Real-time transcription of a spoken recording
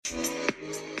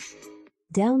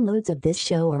Downloads of this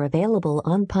show are available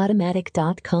on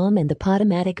Podomatic.com and the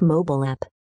Podomatic mobile app.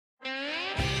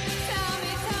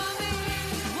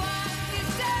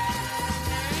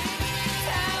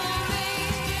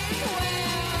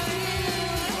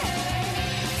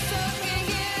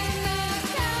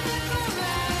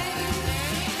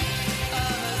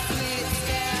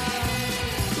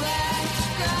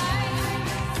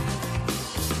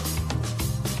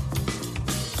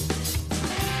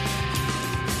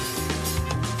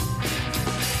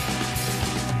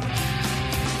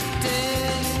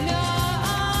 Didn't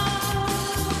know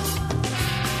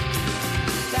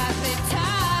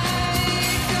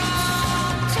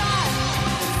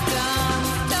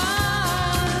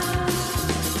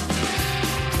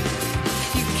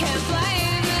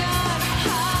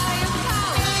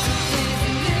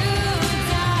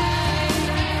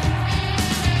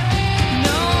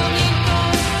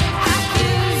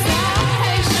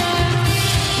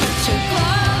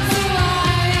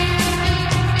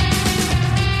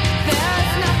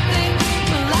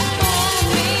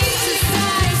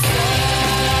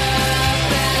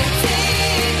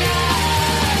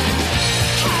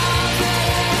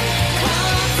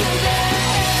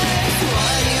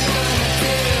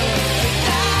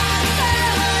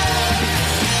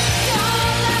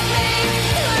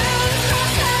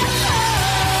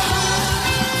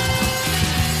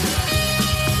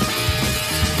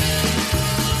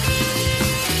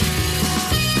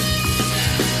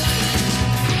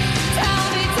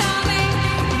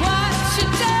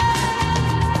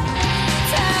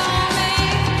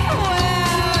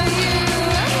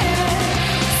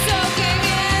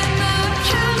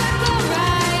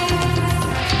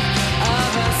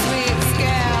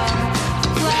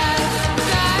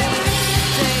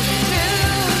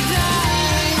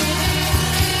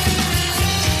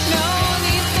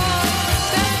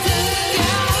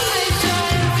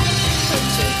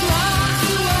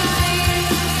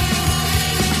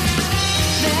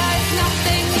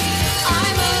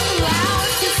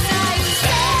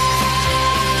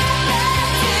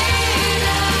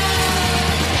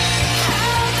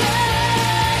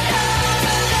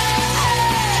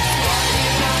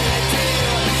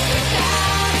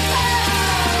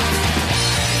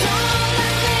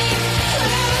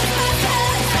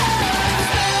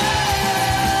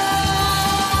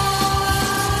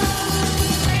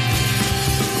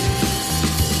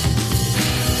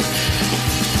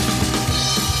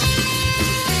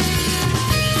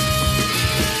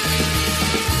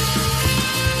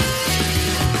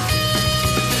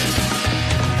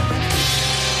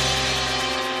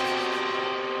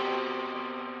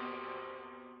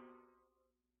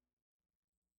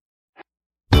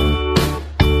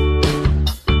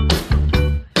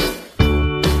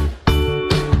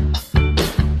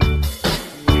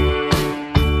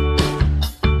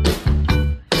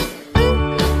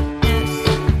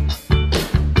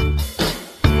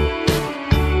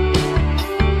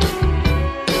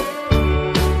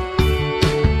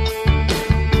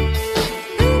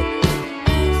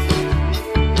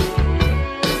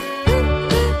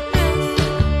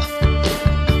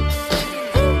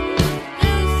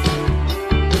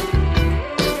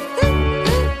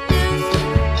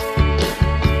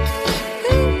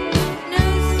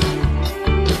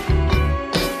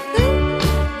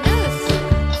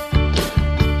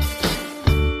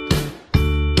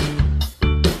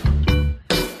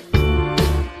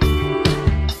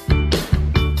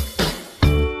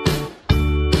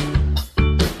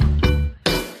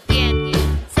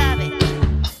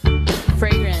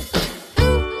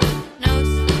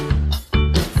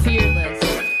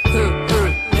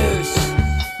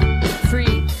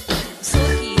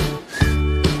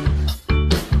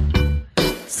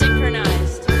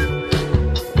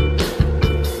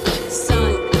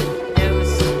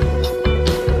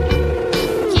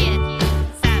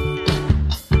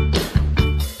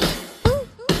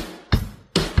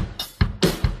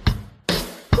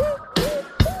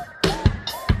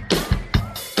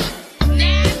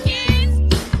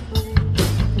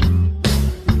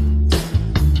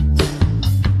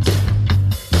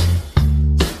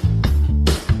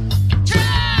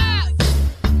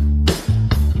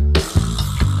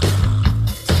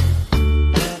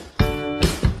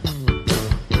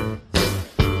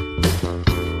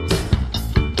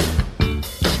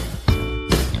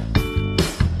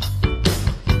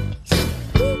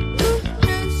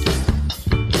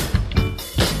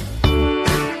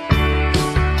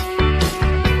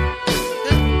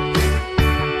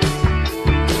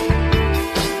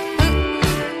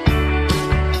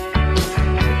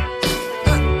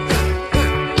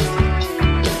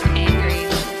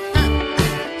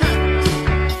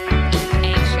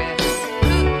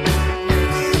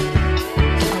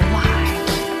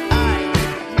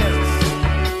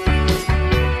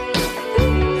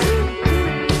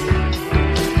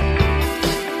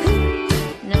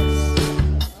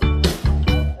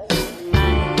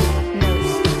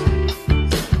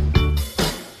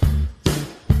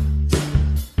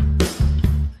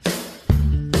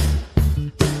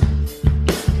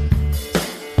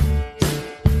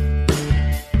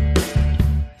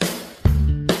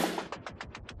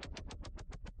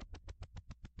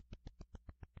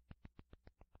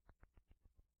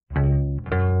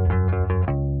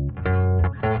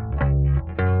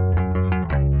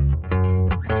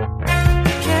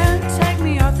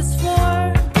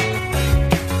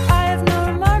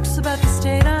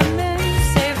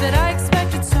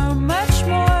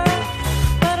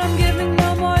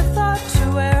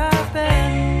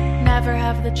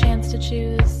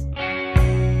choose.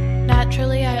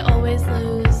 Naturally, I always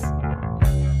lose.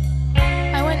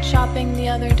 I went shopping the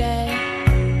other day.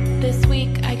 This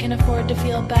week, I can afford to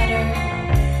feel better.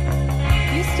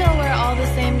 You still wear all the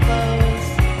same clothes.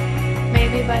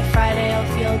 Maybe by Friday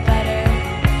I'll feel better.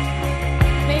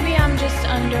 Maybe I'm just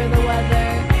under the weather.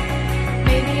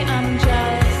 Maybe I'm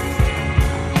just...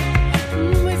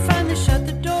 We finally shut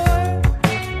the door.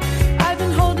 I've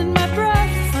been holding my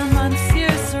breath for months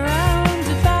here,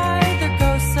 surrounded by the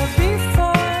ghosts of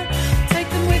before. Take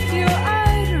them with you,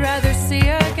 I'd rather see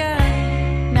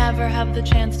again. Never have the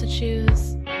chance to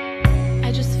choose.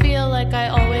 I just feel like I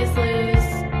always lose.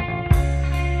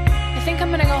 I think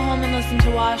I'm gonna go home and listen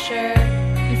to Washer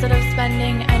instead of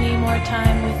spending any more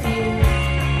time with you.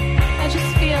 I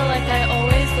just feel like I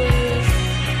always lose,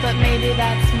 but maybe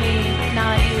that's me,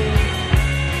 not you.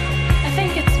 I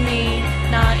think it's me,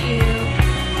 not you.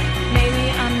 Maybe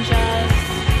I'm just...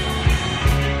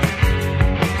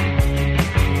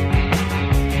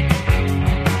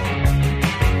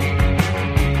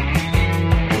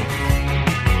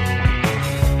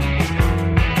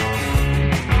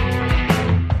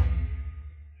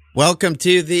 Welcome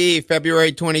to the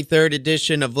February 23rd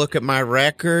edition of Look at My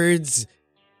Records.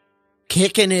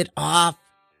 Kicking it off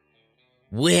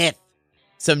with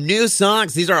some new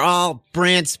songs. These are all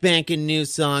brand spanking new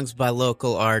songs by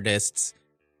local artists.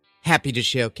 Happy to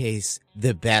showcase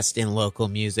the best in local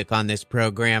music on this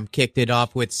program. Kicked it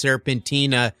off with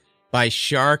Serpentina by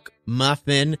Shark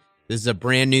Muffin. This is a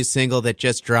brand new single that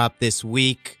just dropped this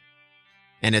week,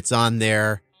 and it's on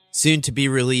their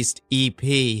soon-to-be-released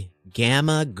EP,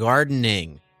 Gamma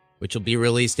Gardening, which will be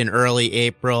released in early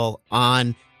April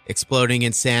on Exploding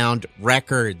in Sound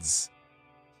Records.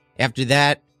 After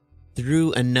that,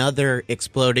 threw another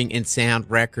Exploding in Sound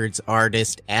Records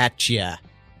artist at ya.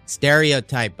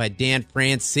 Stereotype by Dan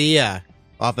Francia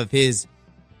off of his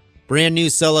brand new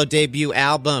solo debut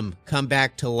album, Come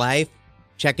Back to Life.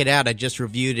 Check it out. I just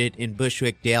reviewed it in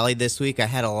Bushwick Daily this week. I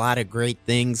had a lot of great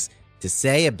things to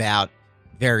say about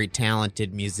very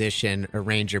talented musician,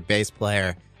 arranger, bass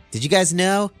player. Did you guys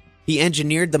know he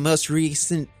engineered the most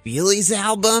recent Feelies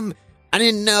album? I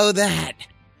didn't know that.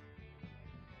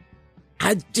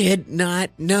 I did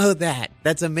not know that.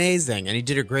 That's amazing. And he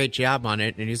did a great job on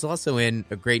it. And he's also in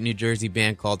a great New Jersey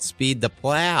band called Speed the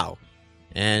Plow.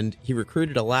 And he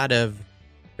recruited a lot of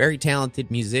very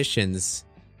talented musicians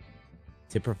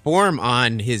to perform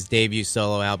on his debut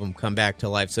solo album, Come Back to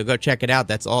Life. So go check it out.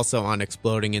 That's also on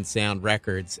Exploding in Sound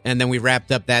Records. And then we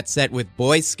wrapped up that set with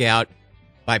Boy Scout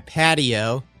by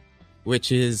Patio,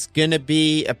 which is going to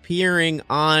be appearing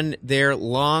on their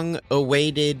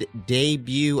long-awaited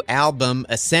debut album,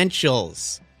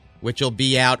 Essentials, which will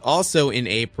be out also in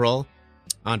April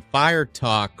on Fire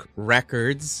Talk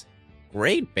Records.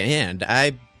 Great band.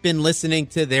 I've been listening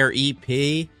to their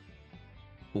EP,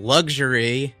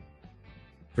 Luxury,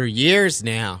 for years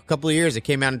now. A couple of years. It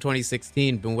came out in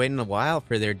 2016. Been waiting a while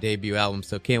for their debut album,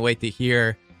 so can't wait to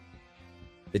hear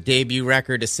the debut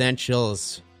record,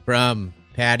 Essentials, from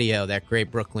Patio, that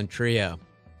great Brooklyn trio.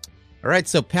 All right,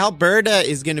 so Palberta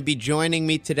is going to be joining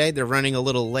me today. They're running a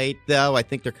little late, though. I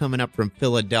think they're coming up from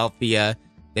Philadelphia.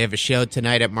 They have a show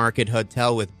tonight at Market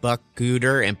Hotel with Buck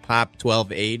Gooder and Pop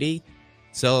 1280.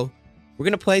 So we're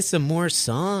going to play some more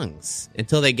songs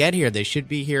until they get here. They should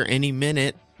be here any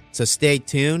minute. So stay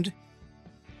tuned.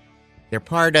 They're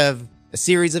part of a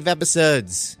series of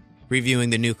episodes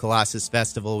previewing the new Colossus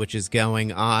Festival, which is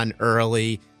going on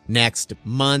early next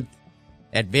month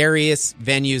at various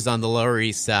venues on the Lower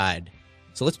East Side.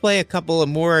 So let's play a couple of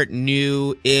more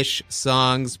new-ish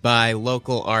songs by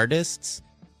local artists.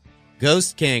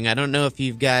 Ghost King, I don't know if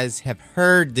you guys have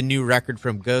heard the new record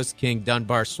from Ghost King,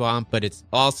 Dunbar Swamp, but it's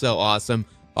also awesome.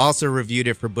 Also reviewed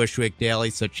it for Bushwick Daily,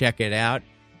 so check it out.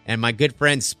 And my good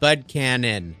friend Spud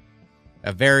Cannon,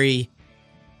 a very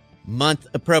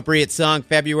month-appropriate song,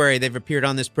 February. They've appeared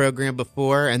on this program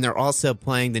before, and they're also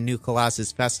playing the new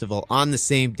Colossus Festival on the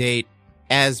same date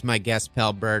as my guest,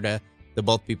 Palberta. They'll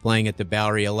both be playing at the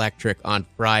Bowery Electric on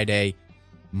Friday,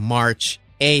 March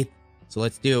 8th. So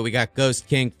let's do it. We got Ghost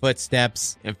King,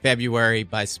 Footsteps, and February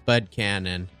by Spud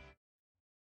Cannon.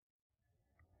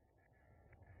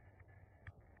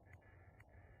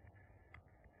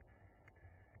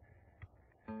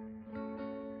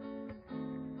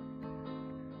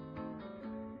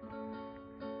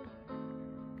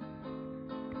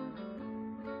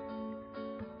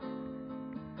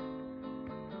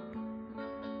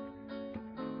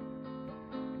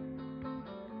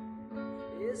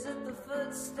 Is it the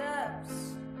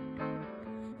footsteps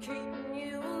keeping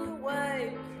you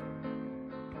awake?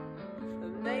 Or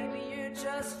maybe you're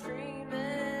just dreaming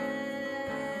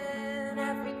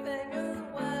everything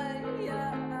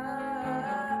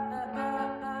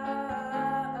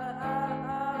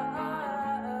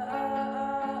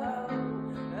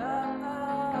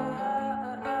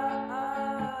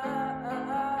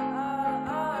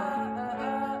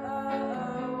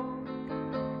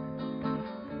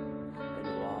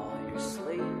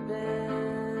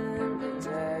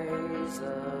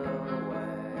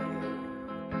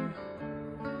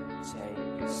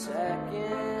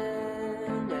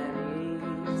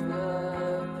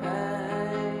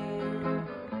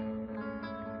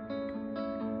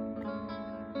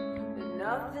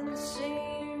Nothing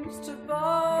seems to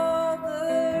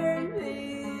bother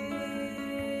me.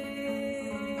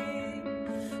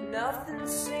 Nothing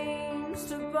seems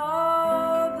to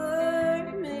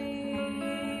bother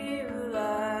me.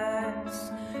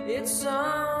 Relax, it's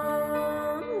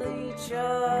only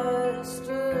just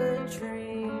a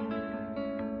dream.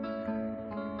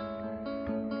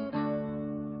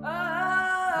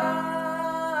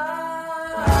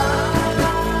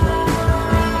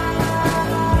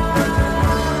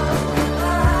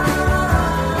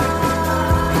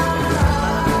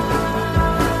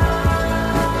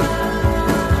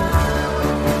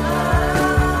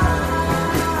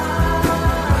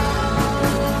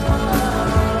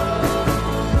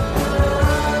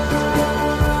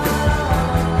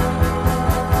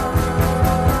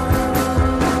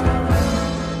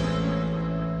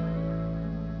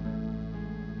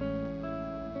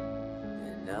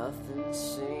 Nothing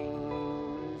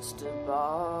seems to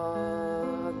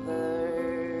bother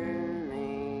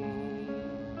me.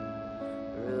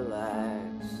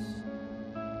 Relax,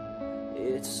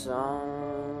 it's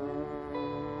only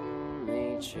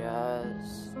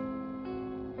just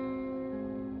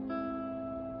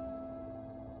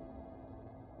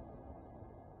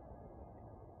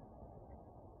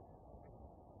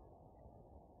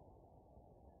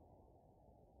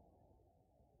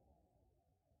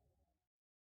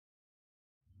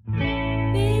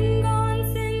Been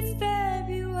gone since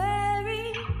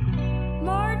February.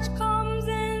 March comes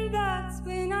and that's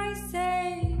when I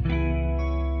say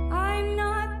I'm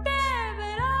not there,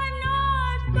 but I'm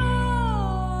not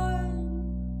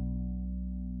gone.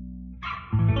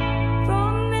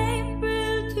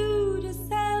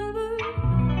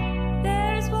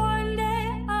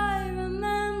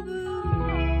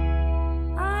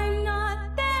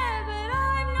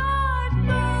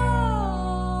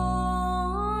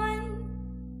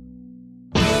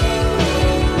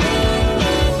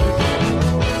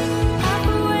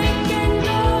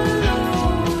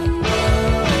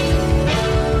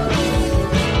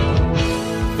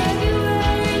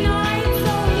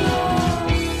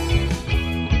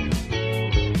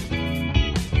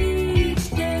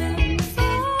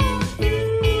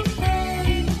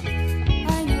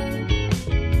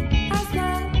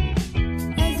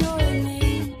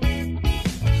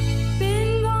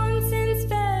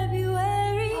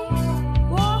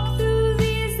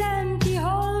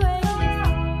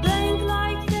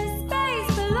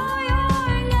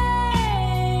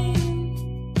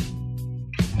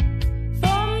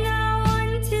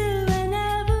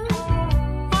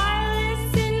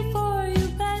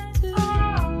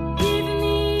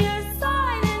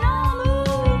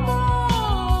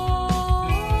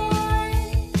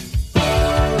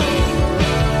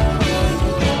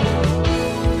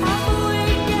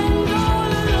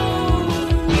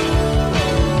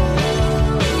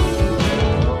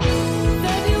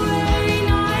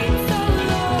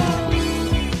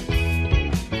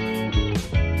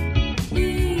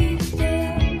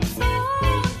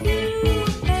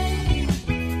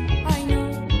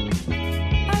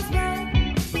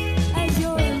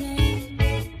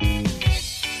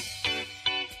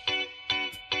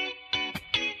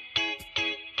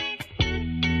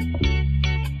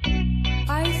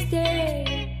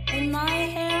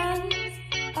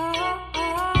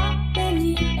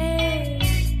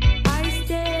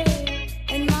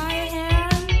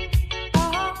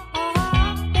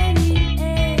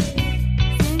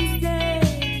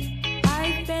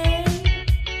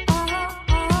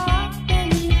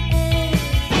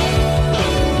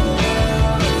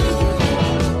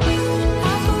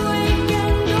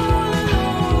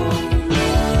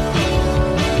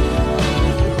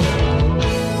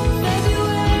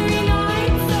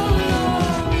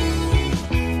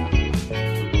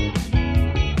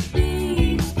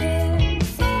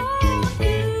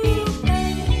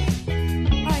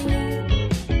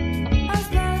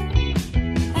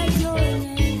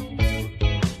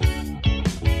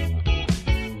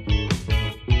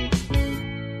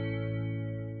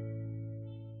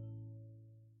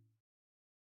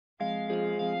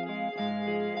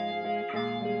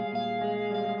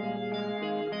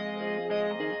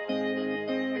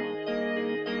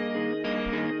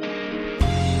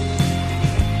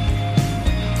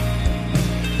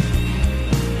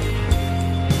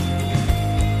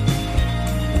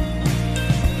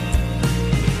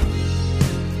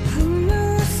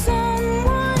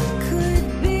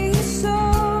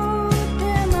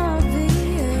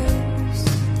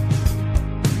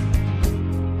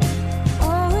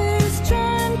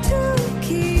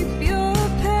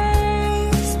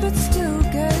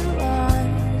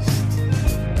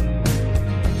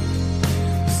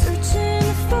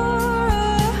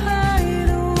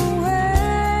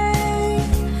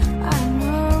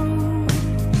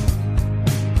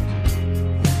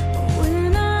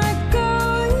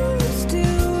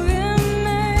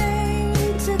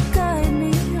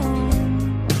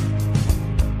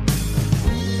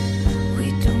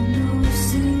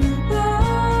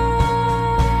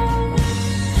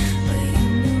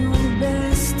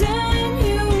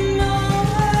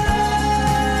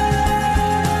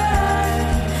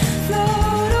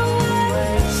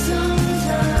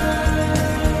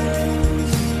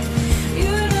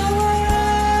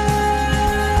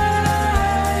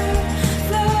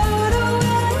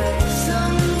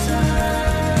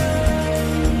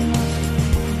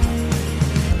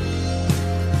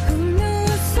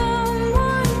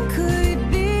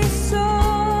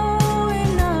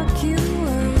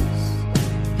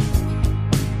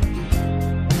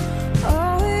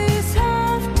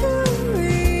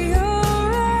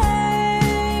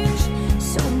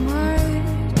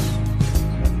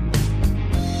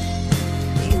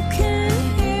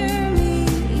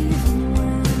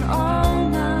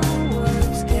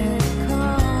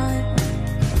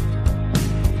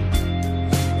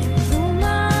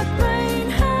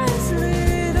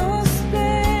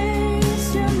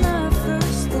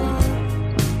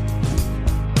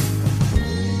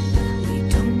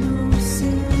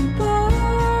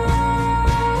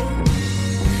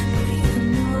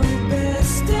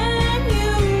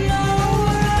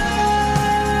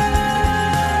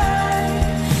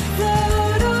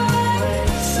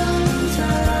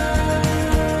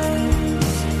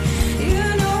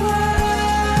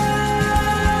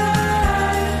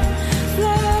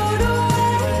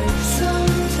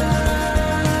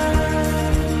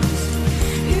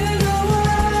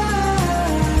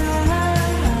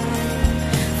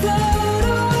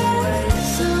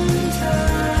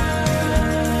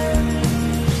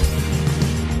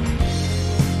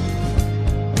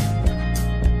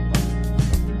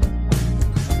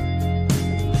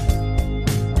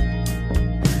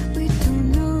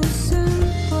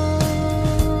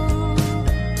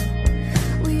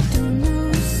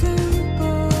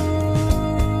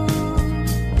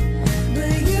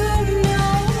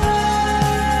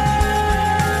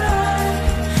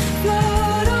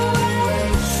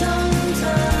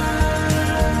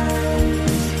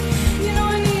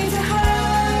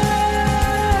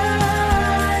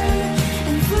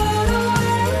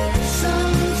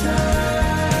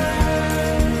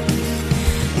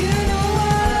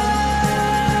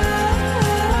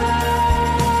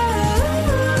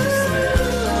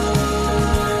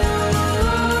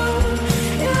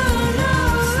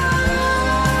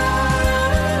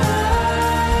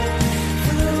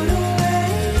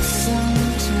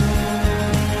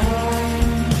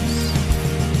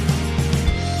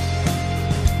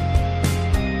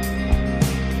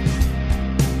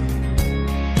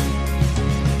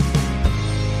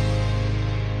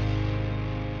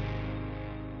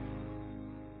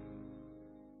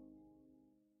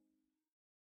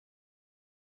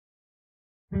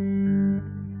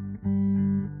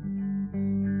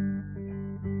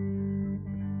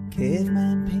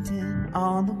 Caveman painting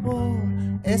on the wall,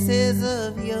 essays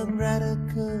of young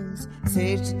radicals.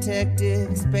 Sage detective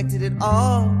expected it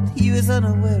all, but he was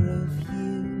unaware of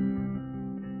you.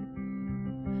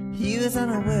 He was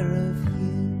unaware of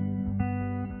you.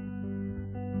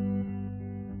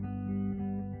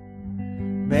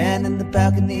 Man in the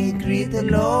balcony greet the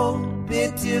Lord,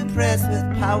 bit too impressed with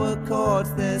power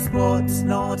chords. Their sports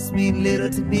notes mean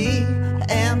little to me.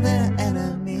 I am their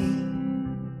enemy,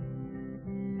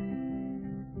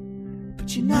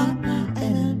 but you're not my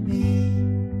enemy.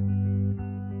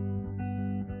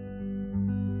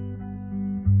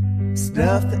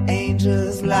 Stuff the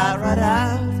angels lie right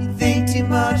out. You think too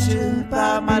much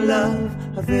about my love.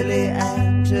 I really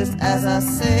am, just as I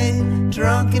say,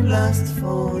 drunk in lust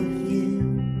for you.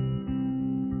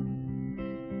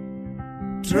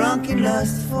 Drunk in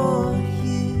lust for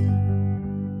you.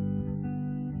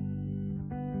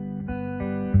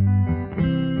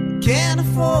 Can't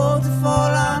afford to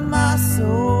fall on my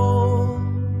soul.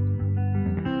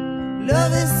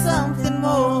 Love is something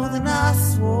more than I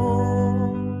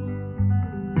swore.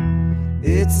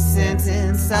 It's a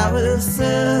sentence I will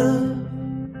serve,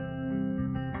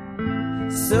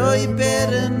 so you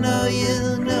better know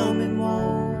you'll know me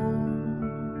more.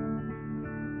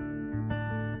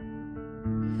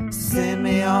 Send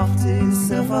me off to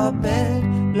sofa bed,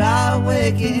 lie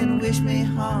awake and wish me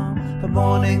harm. By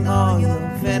morning all your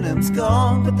venom's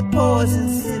gone, but the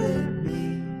poison's still in me.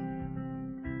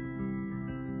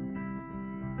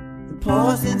 The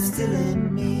poison's still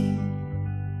in me.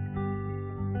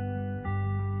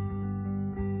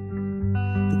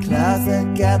 The clouds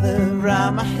that gather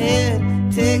around my head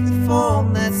take the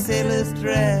form that sailors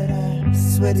dread. I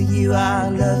swear to you I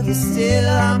love you still.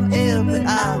 I'm ill but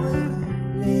I will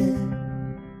live.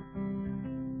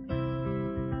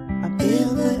 I'm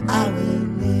ill but I will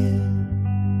live.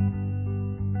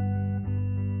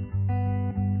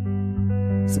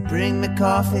 So bring me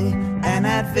coffee and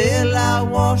Advil. I'll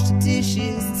wash the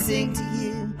dishes and sing to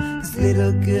you. There's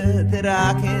little good that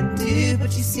I can do,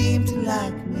 but you seem to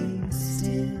like me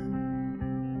still.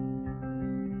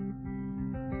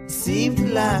 You seem to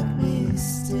like me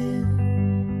still.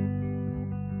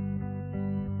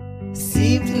 You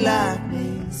seem to like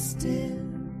me still.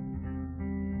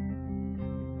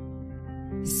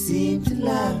 You seem to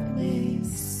like me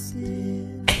still.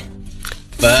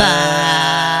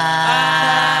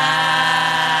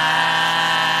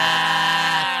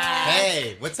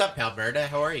 Hey, what's up, Alberta?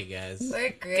 How are you guys? We're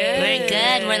great. We're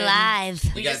good. We're live.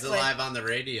 You guys are live on the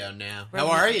radio now. How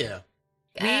are you?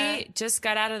 We just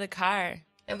got out of the car.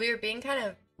 And we were being kind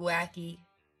of wacky.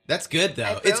 That's good, though.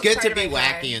 I It's broke good part to of be my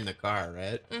wacky car. in the car,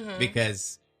 right? Mhm.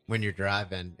 Because when you're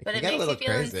driving, But it it can get a makes little you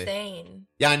feel crazy. insane.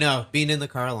 Yeah, I know. Being in the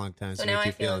car a long time So so now makes I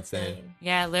you feel feel insane.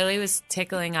 Yeah, Lily was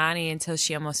tickling Ani until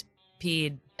she almost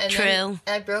peed. And then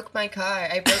I broke my car.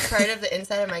 I broke part of the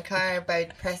inside of my car by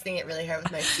pressing it really hard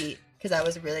with my feet. Because I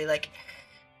was really like...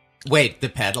 Wait, the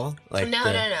pedal? No.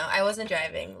 I wasn't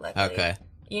driving, luckily. Okay.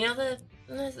 You know, this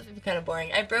is kind of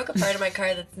boring. I broke a part of my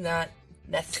car that's not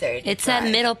necessary to It's that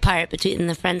drive. middle part between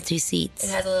the front two seats. It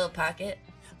has a little pocket.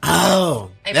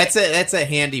 Oh, I that's a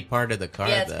handy part of the car,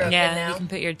 Yeah, it's though. broken Yeah, now. you can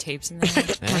put your tapes in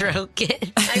there. Broke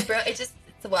it. It's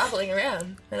wobbling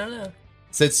around. I don't know.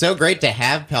 So it's so great to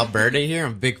have Palberta here.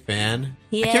 I'm a big fan.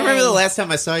 I Yay. can't remember the last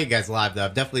time I saw you guys live, though.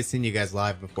 I've definitely seen you guys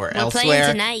live before. We're Elsewhere.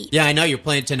 playing tonight. Yeah, I know you're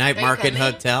playing tonight. Are you Market coming?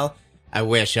 Hotel. I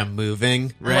wish. I'm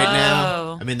moving right Whoa.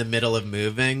 now. I'm in the middle of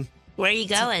moving. Where are you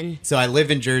going? So I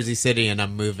live in Jersey City, and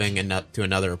I'm moving to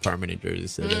another apartment in Jersey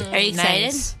City. Are you excited?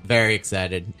 Nice. Very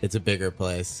excited. It's a bigger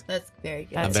place. That's very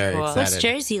good. I'm That's very cool. excited. What's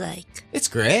Jersey like? It's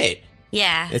great.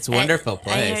 Yeah. It's a wonderful I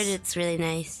place. heard it's really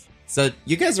nice. So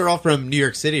you guys are all from New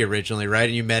York City originally, right?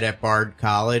 And you met at Bard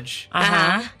College.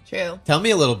 Uh-huh. True. Tell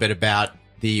me a little bit about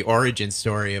the origin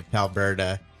story of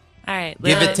Palberta. All right.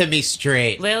 Give it to me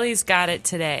straight. Lily's got it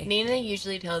today. Nina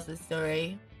usually tells the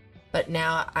story, but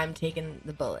now I'm taking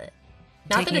the bullet.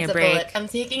 Not Taking that it's a a break. bullet. I'm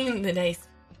taking the nice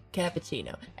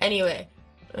cappuccino. Anyway,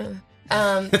 so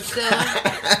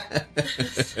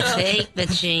Take the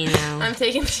chino. I'm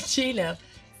taking the chino.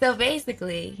 So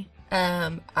basically,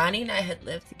 Ani and I had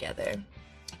lived together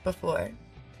before.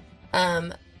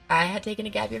 I had taken a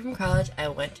gap year from college. I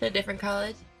went to a different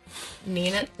college.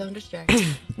 Nina, don't distract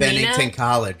me. Bennington Nina,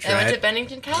 College, I went right? to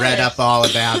Bennington College. Read up all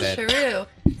about it. True.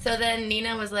 So then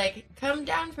Nina was like, come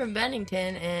down from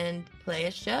Bennington and play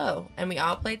a show. And we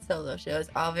all played solo shows,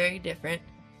 all very different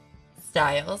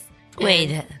styles.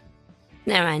 Wait.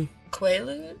 Never mind.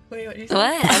 Quaalude? Wait, what did you say?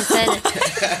 What?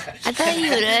 I thought you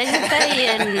would.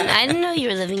 I didn't know you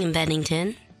were living in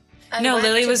Bennington. No, went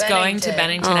Lily to was going to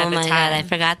Bennington Oh at the my time. god, I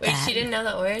forgot Wait, that. she didn't know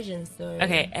the origin story.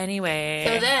 Okay, anyway.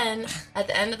 So then, at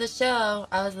the end of the show,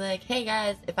 I was like, hey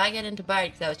guys, if I get into Bard,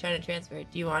 because I was trying to transfer,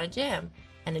 do you want to jam?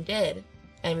 And it did.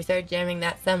 And we started jamming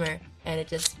that summer, and it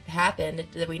just happened.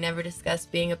 We never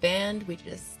discussed being a band. We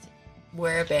just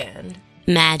were a band.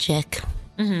 Magic.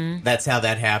 Mm-hmm. That's how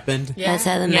that happened. Yeah. That's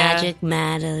how the Yeah. magic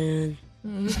mattered.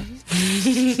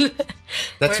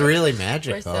 That's We're- really We're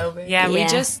magical. sober. Yeah,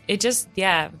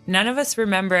 Yeah. none of us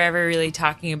remember ever really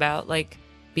talking about like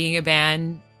being a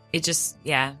band. It just,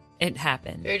 it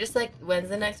happened. We were just like, when's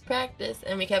the next practice?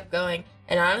 And we kept going.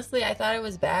 And honestly, I thought it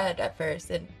was bad at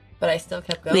first, but I still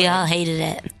kept going. We all hated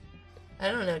it. I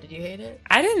don't know. Did you hate it?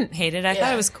 I didn't hate it. I thought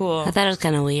Yeah. it was cool. I thought it was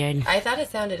kind of weird. I thought it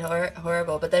sounded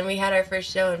horrible, but then we had our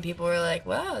first show and people were like,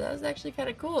 wow, that was actually kind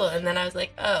of cool. And then I was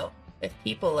like, oh, if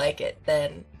people like it,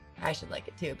 then I should like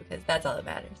it too, because that's all that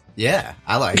matters. Yeah,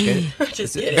 I like it. Just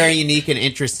It's kidding. very unique and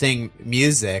interesting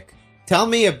music. Tell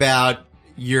me about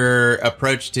your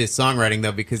approach to songwriting,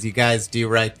 though, because you guys do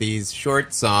write these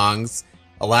short songs.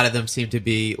 A lot of them seem to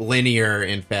be linear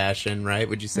in fashion, right?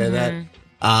 Would you say Mm-hmm.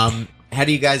 that? How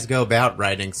do you guys go about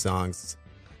writing songs?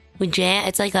 We jam.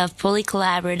 It's like a fully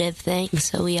collaborative thing,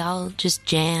 so we all just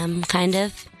jam, kind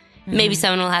of. Maybe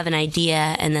someone will have an idea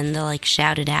and then they'll like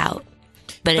shout it out,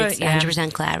 but it's yeah.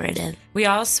 100% collaborative. We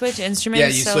all switch instruments. Yeah,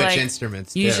 you so, switch like,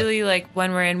 instruments. too. Usually, like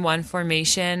when we're in one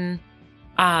formation,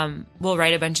 we'll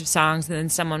write a bunch of songs, and then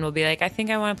someone will be like, "I think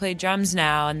I want to play drums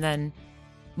now," and then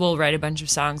we'll write a bunch of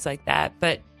songs like that.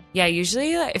 But yeah,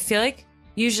 usually I feel like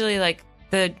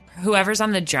the whoever's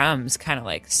on the drums kind of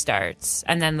like starts,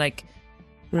 and then like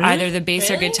either the bass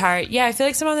or Really? guitar. Yeah, I feel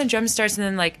like someone on the drums starts, and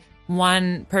then like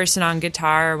one person on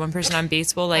guitar or one person on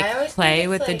bass will I like always play think it's,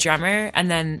 with the like- drummer,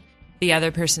 and then the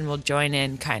other person will join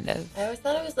in, kind of. I always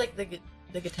thought it was like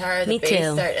the guitar, the Me bass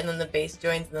too. start, and then the bass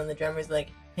joins, and then the drummer's like,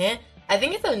 eh? I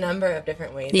think it's a number of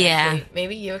different ways. Yeah. actually.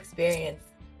 Maybe you experience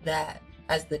that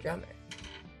as the drummer.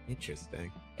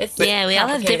 Interesting. It's Yeah, we all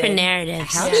have different complicated.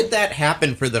 narratives. How did that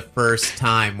happen for the first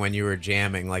time when you were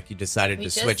jamming? Like you decided We to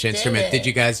just switch did instruments. it. Did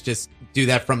you guys just do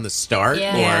that from the start?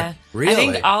 Yeah. Yeah. Or really? I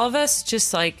think all of us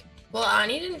just like Well,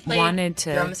 Ani didn't play wanted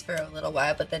to- drums for a little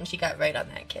while, but then she got right on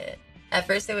that kit. At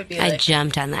first, it would be I like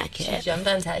jumped on that she kid. jumped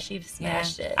on that, she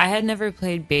smashed it. I had never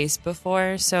played bass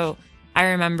before, so I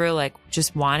remember like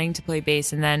just wanting to play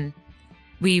bass, and then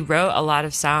we wrote a lot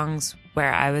of songs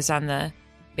where I was on the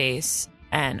bass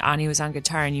and Ani was on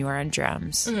guitar and you were on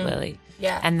drums, Mhm. Lily.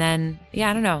 Yeah. And then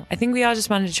I don't know. I think we all just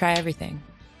wanted to try everything.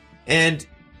 And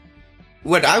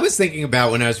what I was thinking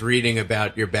about when I was reading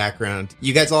about your background,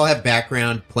 you guys all have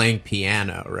background playing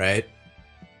piano, right?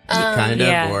 Kind of,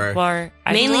 yeah. or Or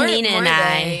Mainly More- Nina more and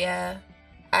I. they, yeah.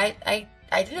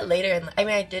 I did it later.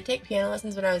 I did take piano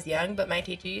lessons when I was young, but my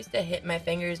teacher used to hit my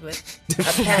fingers with a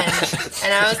pen,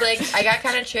 and I was like, I got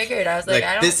kind of triggered. I was like,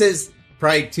 I don't. this is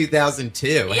probably 2002.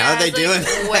 Yeah, How are I they was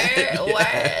doing like,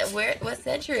 that? Where, what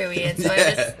century are we in? So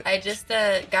I just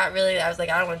got really. I was like,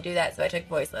 I don't want to do that. So I took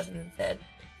voice lessons instead.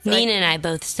 So Nina and I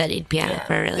both studied piano Yeah.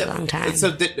 for a really long time.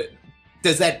 So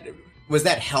was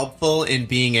that helpful in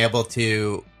being able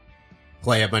to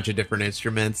play a bunch of different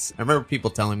instruments? I remember people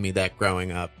telling me that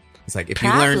growing up. It's like if you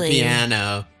learn Probably.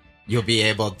 piano, you'll be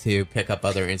able to pick up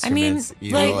other instruments like,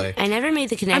 easily. I never made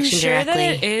the I'm connection sure directly.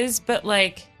 that it is, but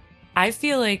like I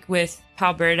feel like with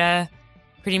Palberta,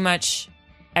 pretty much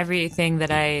everything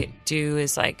that I do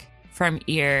is like from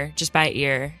ear, just by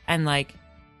ear, and like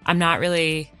I'm not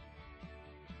really.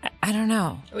 I don't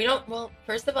know. we don't. Well,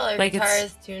 first of all, our Like, guitar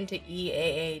it's- is tuned to E A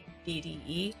A D D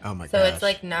E. Oh my So gosh. it's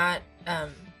like not.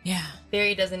 Yeah.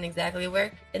 Theory doesn't exactly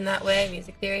work in that way,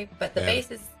 music theory, but the Yeah.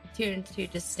 bass is tuned to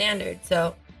just standard.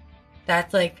 So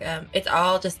that's like it's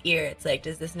all just ear. It's like,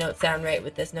 does this note sound right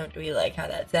with this note? Do we like how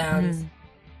that sounds? Mhm.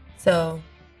 So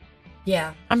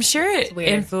yeah, I'm sure It's it weird.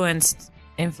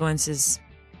 influences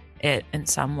it in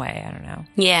some way. I don't know.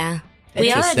 Yeah. We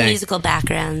all had Interesting. musical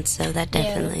backgrounds, so that Yeah.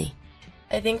 definitely.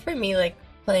 I think for me, like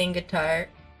playing guitar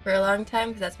for a long time,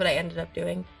 because that's what I ended up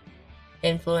doing,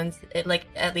 like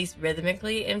at least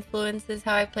rhythmically influences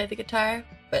how I play the guitar,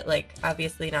 but like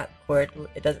obviously not chord.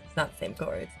 It's not the same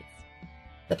chords.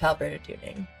 It's the Palberta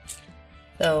tuning.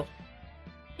 So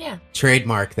yeah,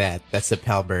 Trademark that. That's the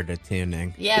Palberta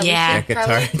tuning. yeah, Yeah. We should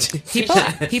Guitar.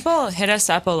 probably, People hit us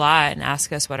up a lot and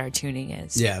ask us what our tuning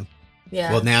is. Yeah.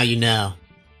 yeah. Well, now you know.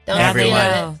 Don't Now everyone.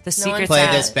 say know. it. The No secret's one Play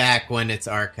out. this back when it's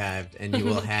archived, and you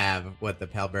will have what the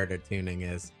Palberta tuning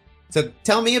is. So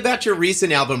tell me about your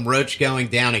recent album, Roach Going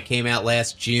Down. It came out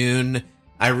last June.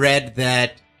 I read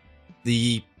that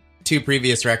the two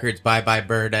previous records, Bye Bye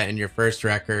Berta and your first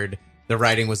record, the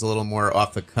writing was a little more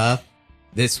off the cuff.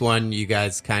 this one, you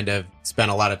guys kind of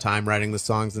spent a lot of time writing the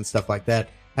songs and stuff like that.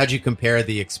 How'd you compare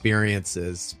the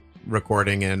experiences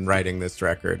recording and writing this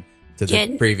record to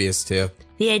the previous two?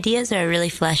 The ideas are really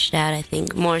fleshed out, I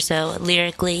think, more so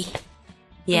lyrically.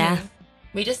 Yeah. Mhm.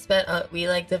 We just spent, we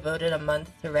like devoted a month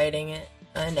to writing it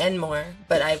and more.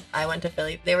 But I went to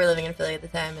Philly. They were living in Philly at the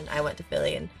time, and I went to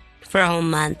Philly and For a whole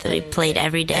month, we played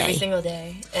every day. every single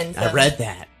day. And so, I read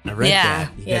that. Yeah. that.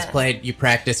 You guys you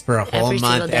practiced for a whole Every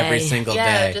single month day. every single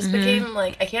yeah, day. it just became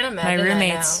like I can't My imagine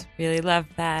roommates that now. really loved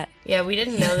that. Yeah, we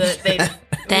didn't know that they.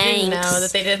 we didn't know that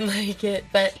they didn't like it,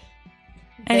 but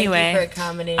Anyway, thank you for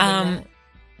accommodating that.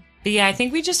 But yeah, I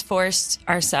think we just forced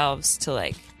ourselves to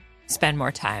like spend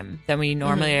more time than we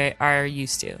normally are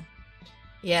used to.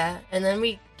 Yeah, and then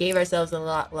we gave ourselves a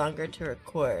lot longer to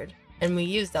record, and we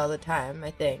used all the time. I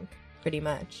think pretty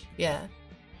much. Yeah,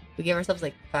 we gave ourselves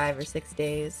like 5 or 6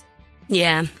 days.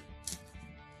 Yeah.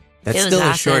 That's It was still a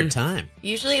awesome. short time.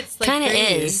 Usually it's like Kind of 3.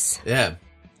 is. Yeah.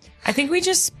 I think we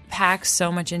just pack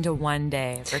so much into one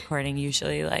day of recording.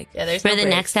 Usually, like Yeah, there's For no the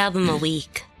breaks. next album, a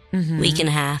week. Week and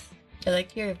a half. I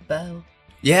like your bow.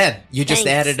 Yeah, you just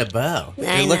Thanks. added a bow.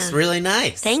 I It looks know. really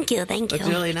nice. Thank you. Thank Looks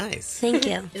you. really nice. Thank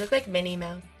you. You look like Minnie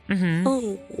Mouse.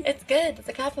 Oh, It's good. It's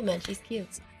a compliment. She's cute.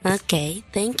 okay.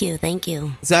 Thank you. Thank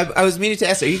you. So I was meaning to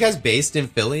ask, are you guys based in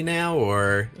Philly now,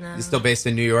 or No. you still based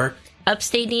in New York?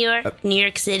 Upstate New York, New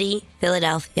York City,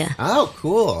 Philadelphia. Oh,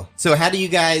 cool. So how do you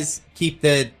guys keep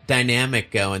the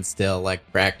dynamic going still,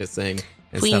 like practicing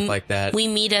and stuff like that? We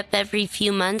meet up every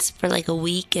few months for like a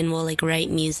week and we'll like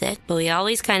write music, but we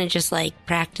always kind of just like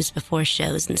practice before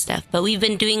shows and stuff. But we've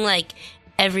been doing like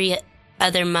every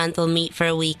other month we'll meet for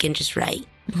a week and just write.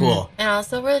 Cool. And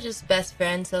also, we're just best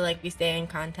friends, so like we stay in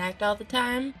contact all the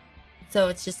time. So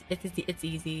it's just it's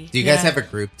easy. Do you guys Yeah. have a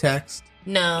group text?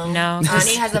 No, No.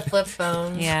 Ani has a flip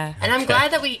phone. Yeah. and I'm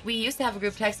glad that we used to have a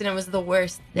group text, and it was the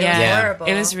worst. It was Yeah. horrible.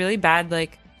 it was really bad.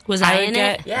 Like Was I would in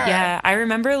get, it? Yeah. I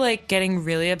remember like getting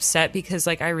really upset because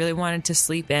like I really wanted to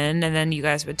sleep in, and then you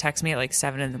guys would text me at like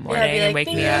 7 in the morning it'd be and like, wake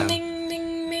ding, me Yeah. up. ding,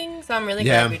 ding, ding. So I'm really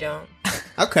Yeah. glad we don't.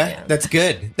 Okay, Yeah. that's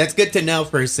good. That's good to know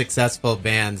for successful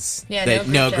bands. Yeah, that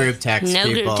no no group group text No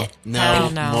group people. text. No, Hell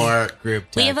no. more group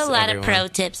text. We have a lot everyone. of pro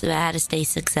tips about how to stay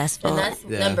successful. And that's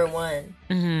Yeah. number one.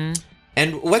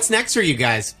 And what's next for you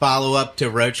guys? Follow up to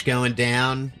Roach Going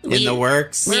Down in We- the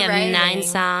works? We We're have writing. 9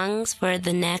 songs for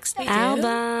the next We do?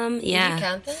 album. Did Yeah. you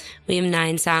count them? We have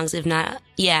 9 songs, if not,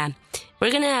 yeah.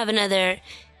 We're going to have another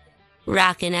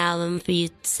rockin' album for you,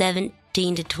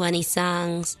 17 to 20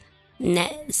 songs.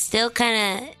 Still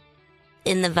kind of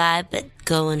in the vibe, but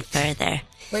going further.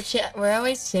 We're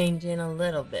always changing a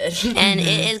little bit. And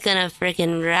it is going to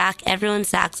freaking rock everyone's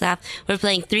socks off. We're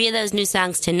playing 3 of those new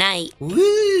songs tonight.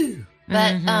 Woo!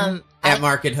 but At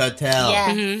Market Hotel.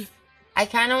 yeah, Mhm. I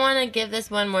kind of want to give this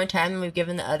one more time than we've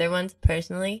given the other ones.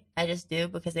 Personally, I just do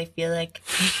because I feel like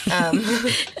I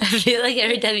feel like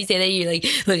every time you say that, you're like,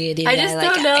 looking at you. I just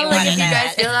don't know I like if you wanna-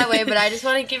 guys feel that way, but I just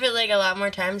want to give it like a lot more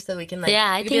time so we can like Yeah,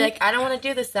 I we can be think- like I don't want to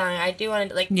do this song. I do want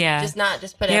to like Yeah. just not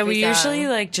just put Yeah, every we song. usually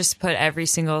like just put every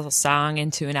single song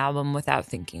into an album without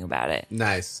thinking about it.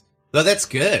 Nice. Well, that's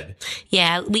good.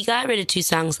 Yeah, we got rid of 2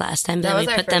 songs last time, That but was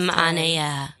we our put them first on time.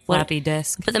 a Floppy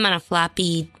disk. put them on a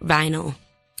floppy vinyl.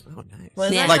 Oh, nice.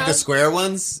 Was Yeah. that Like how- the square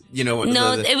ones? You know what?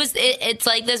 No, the- it's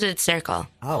like this, but it's circle.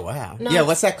 Oh, wow. No. Yeah,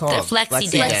 what's that called? The Flexi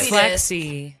Flexi disc. disc.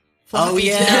 Flexi. Oh,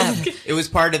 yeah. It was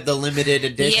part of the limited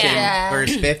edition Yeah.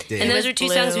 first 50. And those was were 2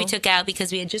 blue. songs we took out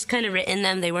because we had just kind of written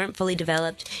them. They weren't fully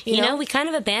developed. You You know, know- we kind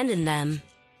of abandoned them.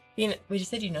 You know, we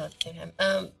just said at the same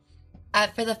time.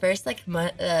 For the first like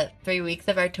 3 weeks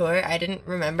of our tour, I didn't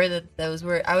remember that those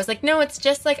were. I was like, no, it's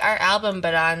just like our album,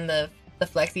 but on the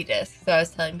flexi disc. So I was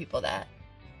telling people that.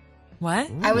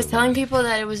 What? I was telling people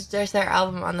that it was just our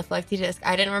album on the flexi disc.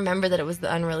 I didn't remember that it was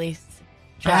the unreleased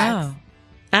tracks. Oh.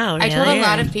 Oh, really? I told a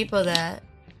lot of people that.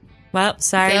 Well,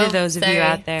 sorry So to those of sorry. you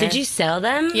out there. Did you sell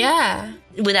them? Yeah,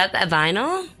 Without that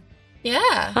vinyl?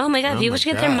 yeah. Oh my god, Oh people my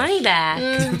should get their gosh. money back.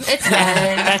 It's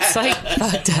fine. That's like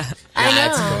fucked up. I know.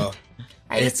 That's cool.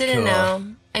 I just It's didn't cool. know.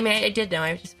 I mean, I did know.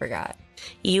 I just forgot.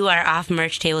 You are off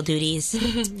merch table duties.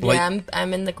 Well, Yeah,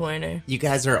 I'm in the corner. You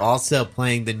guys are also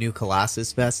playing the New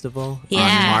Colossus Festival Yeah.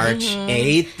 on March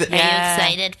 8th. Are you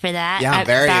excited for that? Yeah, I'm At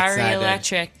very Bowery excited.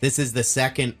 Electric. This is the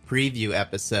second preview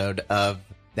episode of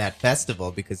that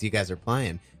festival because you guys are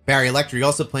playing. Barry Electric, you're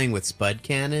also playing with Spud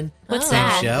Cannon. What's Same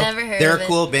that? show. Never heard They're of a it.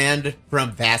 cool band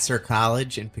from Vassar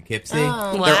College in Poughkeepsie.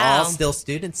 Oh. They're Wow. all still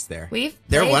students there. They're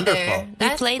played wonderful. there.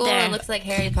 That's played cool. there. It looks like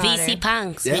Harry Potter. VC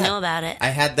Punks. We Yeah. know about it. I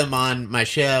had them on my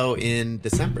show in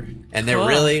December, and they're Cool.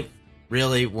 really,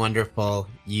 really wonderful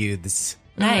youths.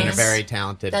 Nice. and a very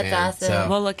talented That's band. awesome. So,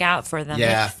 We'll look out for them.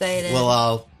 yeah, excited. we'll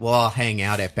all hang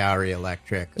out at Bowery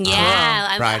Electric. on Yeah,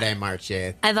 I'm- Friday, March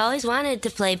 8th. I've always wanted to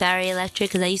play Bowery Electric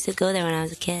because I used to go there when I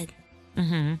was a kid.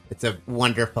 It's a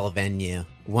wonderful venue.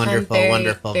 I'm Wonderful, very,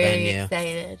 wonderful very venue.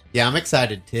 excited, Yeah, I'm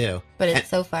excited too. but it's And-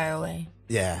 so far away.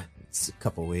 yeah, it's a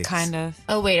couple weeks. Kind of.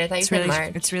 Oh wait, I thought you It's said really,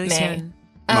 March. it's really May. soon.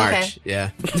 Oh, March, okay. yeah.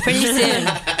 Pretty soon.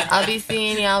 I'll be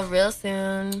seeing y'all real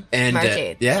soon. And March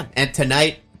 8th. yeah, and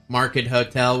tonight, Market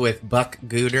Hotel with Buck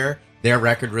Gooder, their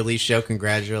record release show.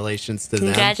 Congratulations to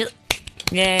them.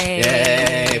 Yay.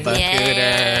 Yay, Buck Yay.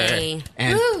 Gooder.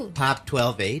 And Woo. Pop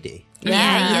 1280.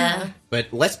 Yeah. But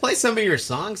let's play some of your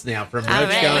songs now from All Roach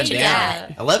right, Going what you Down.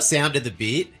 got? I love Sound of the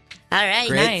Beat. All right.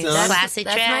 Great Nice. song. Classic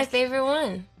That's my track. favorite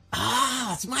one.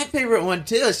 Ah, it's my favorite one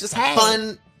too. It's just Hey. a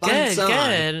fun Good, song.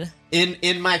 good.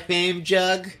 In My Fame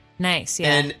Jug Nice,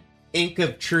 yeah. and Ink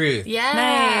of Truth. Yeah.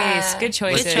 Nice. Good Let's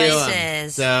choices. do 'em.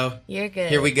 choices. So You're good.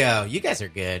 here we go. You guys are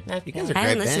good. Okay. You guys are I great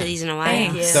haven't listened to band. these in a while.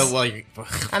 Thank you. So well, you're,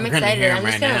 I'm we're gonna excited. hear 'em I'm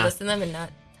just right gonna now. listen to them and not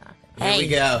talk. Here we Hey.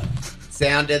 go.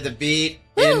 Sound of the Beat,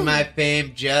 In My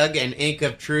Fame Jug, and Ink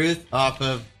of Truth off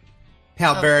of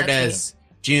Palberta's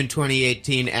June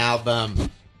 2018 album,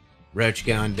 Roach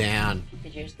Going Down.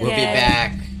 We'll be Yay.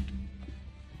 back.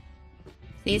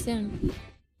 See you soon.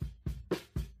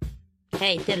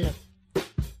 Hey, Diddler.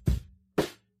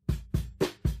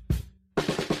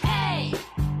 Hey,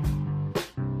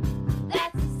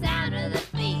 that's the sound of the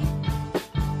beat.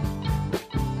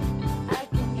 I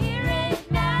can hear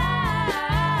it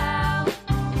now.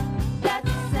 That's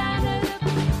the sound of the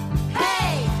beat.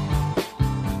 Hey,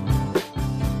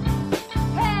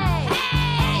 hey,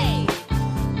 hey,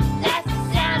 that's the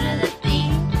sound of the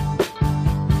beat.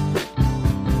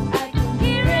 I can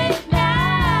hear it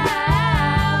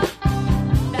now.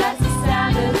 That's the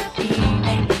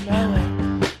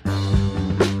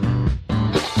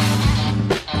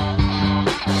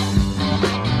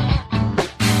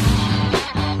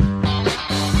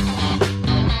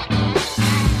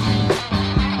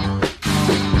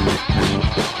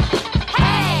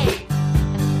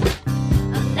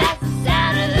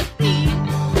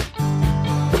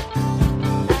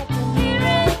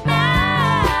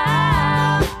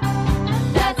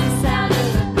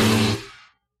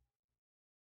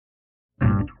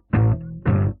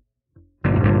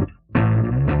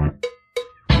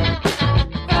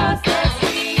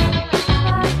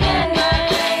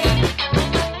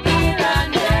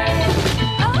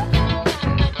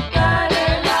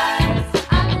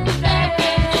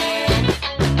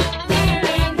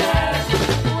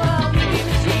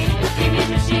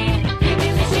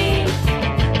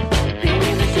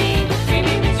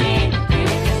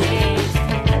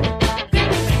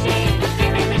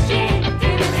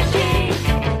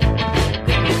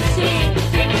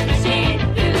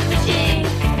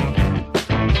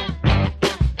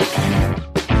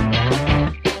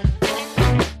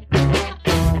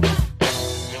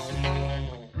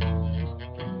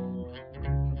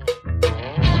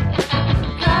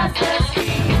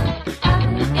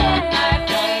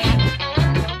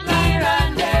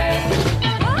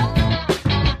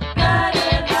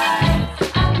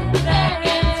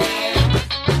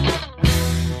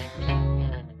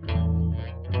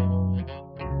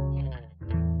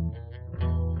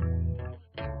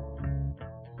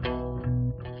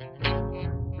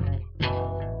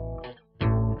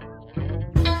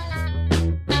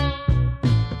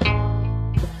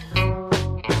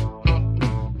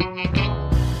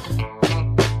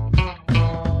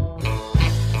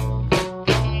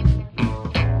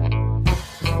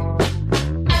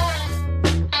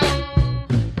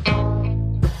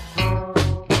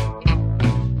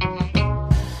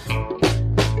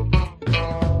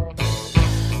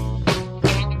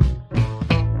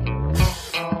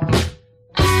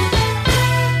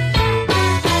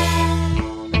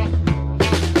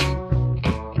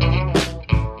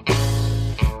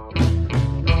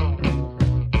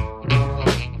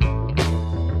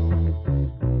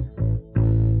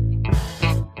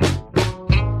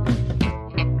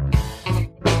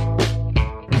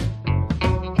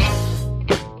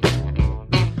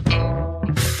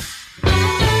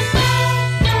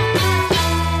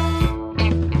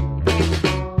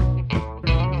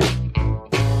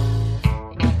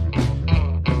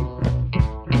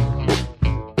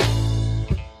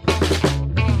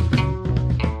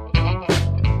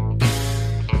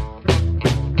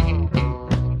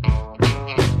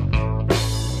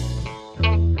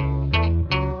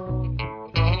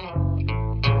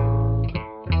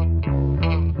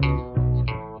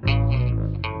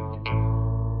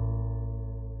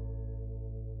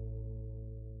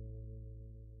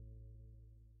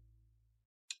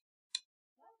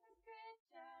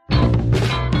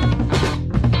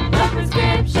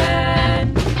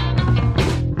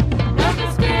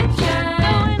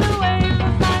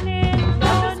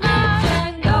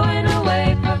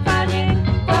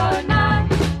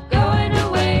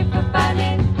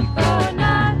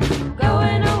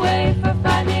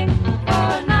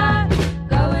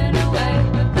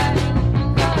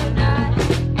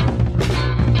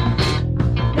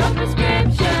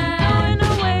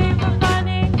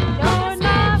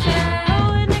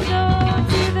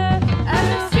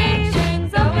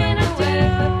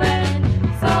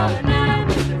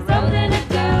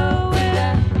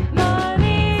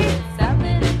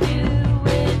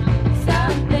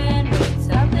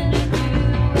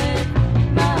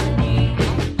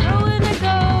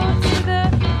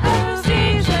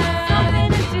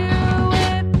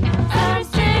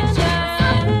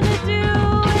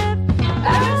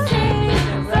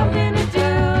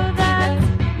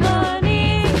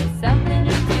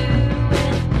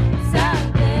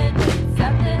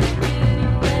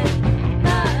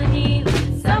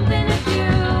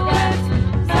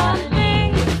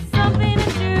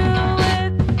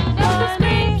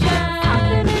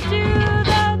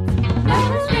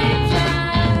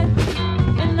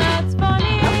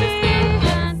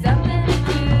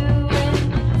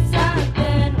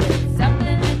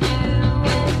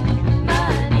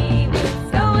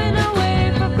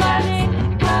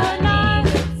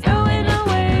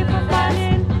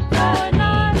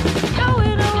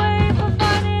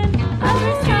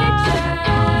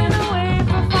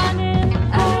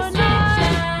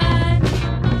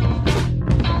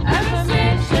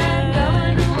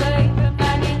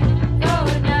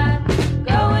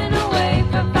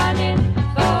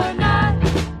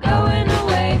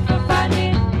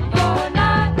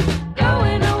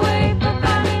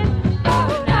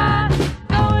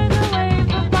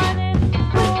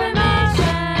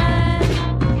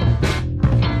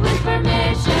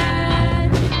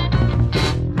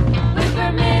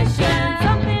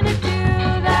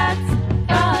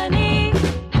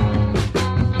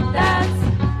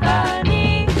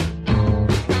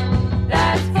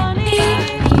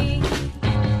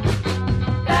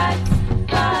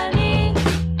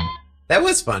That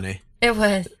was funny. It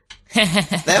was.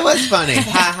 That was funny. Ha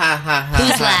ha ha ha.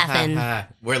 Who's ha, laughing? Ha, ha.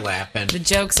 We're laughing. The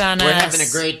joke's on We're us. having a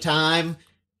great time.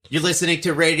 You're listening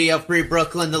to Radio Free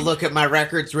Brooklyn, the Look at My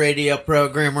Records radio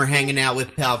program. We're hanging out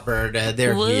with Palberta.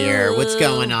 They're Woo. here. What's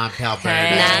going on, Palberta?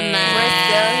 Hey. Not We're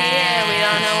still here. We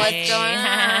don't know what's going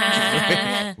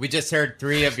on. We just heard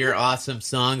 3 of your awesome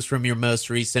songs from your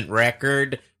most recent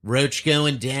record, Roach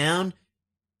Going Down.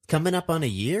 Coming up on a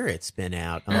year it's been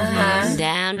out. Almost.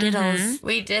 Down diddles.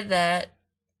 We did that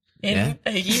Yeah.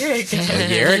 a year ago. A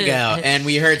year ago. And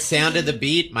we heard Sound of the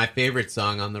Beat, my favorite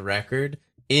song on the record,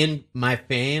 In My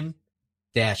Fame,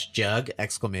 -Jug,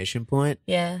 exclamation point,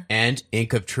 Yeah. and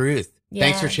Ink of Truth. Yeah.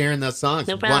 Thanks for sharing those songs.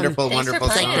 No problem. Wonderful, Thanks for wonderful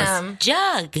playing songs. them.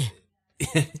 Jug.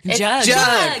 Jug.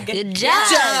 Jug. Good Jug.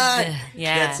 job.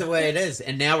 Yeah. That's the way it is.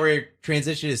 And now we're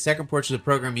transitioning to the second portion of the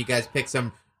program. You guys pick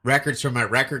some records from my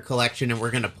record collection and we're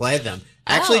going to play them.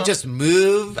 I actually Oh. just I'm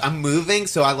moving,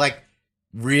 so I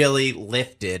really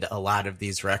lifted a lot of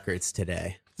these records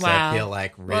today. So Wow. I feel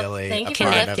like Well, really thank you a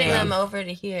for part of lifting them. them over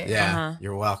to here. Yeah, Uh-huh.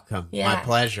 you're welcome. Yeah. My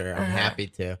pleasure. I'm happy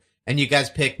to. And you guys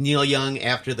picked Neil Young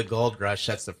After the Gold Rush.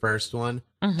 That's the first one.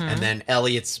 Mm-hmm. And then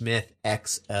Elliott Smith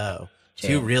XO. True.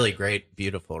 2 really great,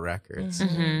 beautiful records.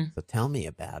 Mm-hmm. So tell me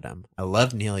about them. I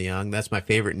love Neil Young. That's my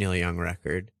favorite Neil Young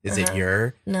record. Is it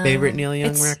your No. favorite Neil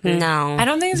Young It's- record? No. I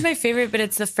don't think it's my favorite, but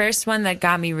it's the first one that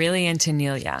got me really into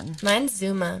Neil Young. Mine's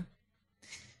Zuma.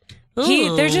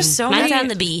 There's just so Mine's many- on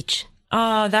the beach.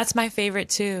 Oh, that's my favorite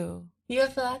too. You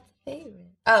have lots of favorites.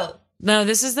 Oh, No,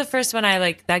 this is the first one I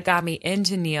like that got me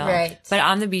into Neil. Right. But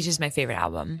On the Beach is my favorite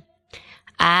album.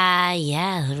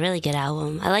 Yeah, really good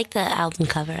album. I like the album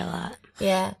cover a lot.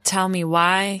 yeah. Tell me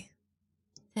why.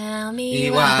 Tell me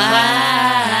Why?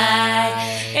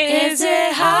 Is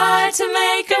it hard to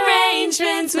make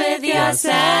arrangements with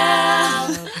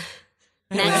yourself?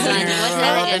 Next one. What's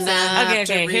that again?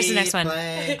 Okay, here's the next one.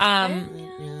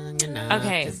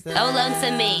 Okay. Oh,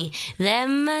 Lonesome Me. There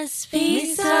must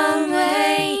be some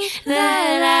way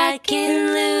that I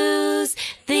can lose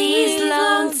these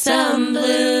lonesome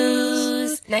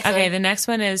blues. Next Okay, one. the next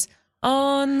one is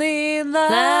Only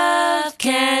Love Love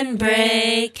can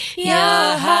break your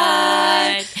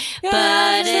heart,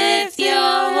 but if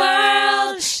your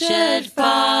world should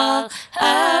fall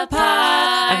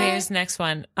apart. Okay, here's the next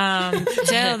one.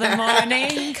 Till the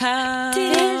morning comes.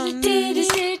 Till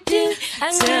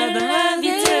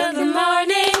the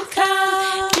morning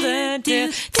comes.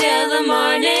 Till the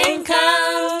morning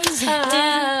comes.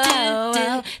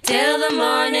 Till the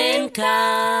morning comes.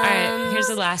 All right, here's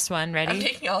the last one. I'm Ready?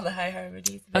 taking all the high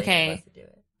harmonies. Okay.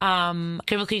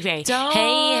 Cripple Creek Ferry. Don't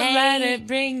Hey, let hey, it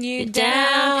bring you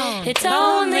down. down. It's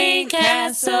only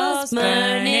castles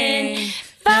burning.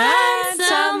 Find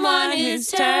someone who's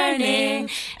turning,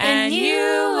 and you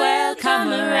will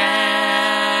come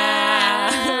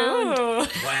around.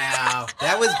 Wow,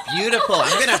 that was beautiful.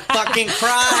 I'm gonna fucking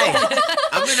cry.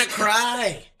 I'm gonna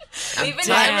cry. We've been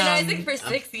touched. harmonizing for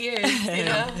 6 years, you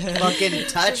know? Fucking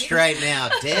touched right now.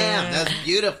 Damn, that was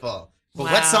beautiful. But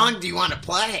Wow. what song do you want to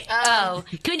play? Oh,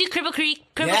 can we do Cripple Creek?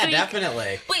 Cripple Yeah, Creek.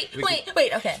 definitely.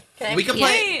 Wait, okay. Can I? We can Yeah.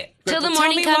 play. Till the Tell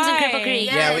morning me comes in why. Cripple Creek.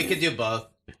 Yeah. Yeah, we could do both.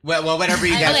 Well, whatever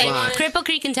you guys Okay, want. Cripple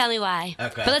Creek and Tell Me Why.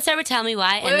 Okay. But let's start with Tell Me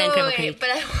Why and then Cripple Creek.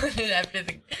 But I want it after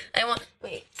the.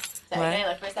 Wait. Sorry, What? can I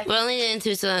look for a second? We're only doing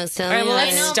 2 songs. Tell All right, Me well, Why.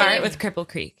 let's know, start but- with Cripple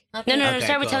Creek. No, Okay,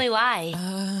 start with cool. Tell Me Why.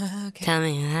 Okay. Tell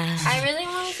Me Why. I really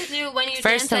wanted to do When You First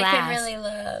Dance to I Can last. Really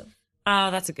Love.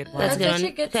 Oh, that's a good one. That's a good such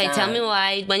one. a good Okay, Tell song. Me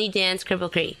Why. When You Dance, Cripple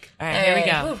Creek. All right, here we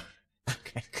go. Whew.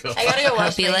 Okay, cool. I gotta go watch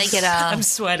Hope you my- like it all. I'm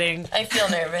sweating. I feel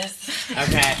nervous.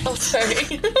 Okay. I'm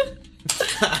sorry.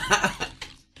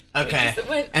 Okay.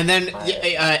 Wait. And then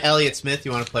Elliott Smith.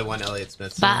 You want to play one Elliott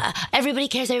Smith song? But everybody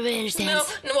cares, everybody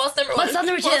understands. No, Waltz number one. What's on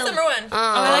number 2? Waltz number one. Oh,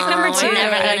 I like number we're 2.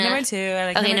 never I like gonna- number 2. I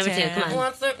like Okay, number number 2, come on.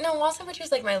 Waltz number two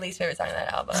is like my least favorite song on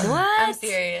that album. What? I'm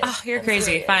serious. Oh, you're I'm crazy.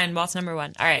 serious. Fine, waltz number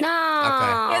 1. All right.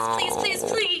 No. Yes, please,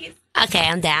 please, please. Okay,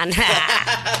 I'm down.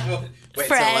 Wait,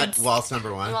 Fred's. so waltz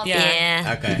number 1? Waltz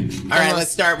Yeah. Okay. All right,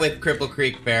 let's start with Cripple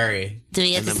Creek Ferry. Do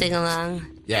we have to And sing along?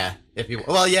 Yeah. If you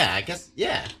I guess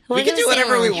yeah. We're We can gonna do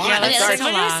whatever sing we along. want. Yeah, It's let's our- Okay, sing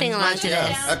we're gonna along. sing along to Yeah.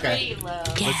 this. Okay. Yes.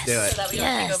 Let's do it. So that we don't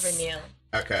Yes. take over Neil.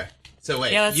 Okay. So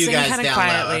wait, Yeah, let's you sing guys kinda down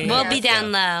quietly. low. We'll Okay. be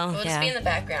down low. We'll just be in the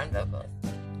background vocals.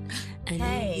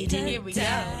 Hey, here we go.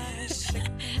 I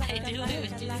do it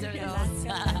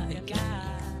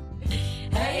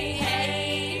Hey,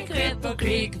 hey, Cripple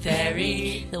Creek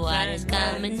Ferry, the water's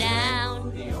coming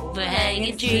down. We're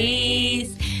hanging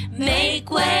trees. Make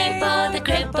way for the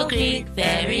Cripple Creek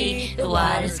Ferry. The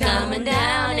water's coming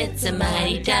down. It's a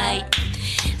mighty tight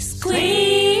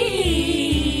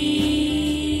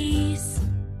squeeze.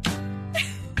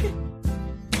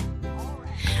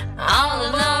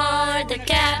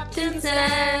 captain's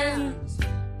son.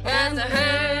 And the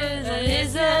herd that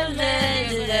is a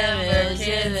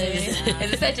legendary.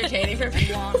 Is this entertaining for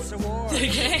people?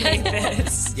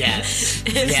 this. Yes.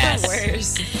 It's yes. the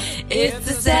worst. It's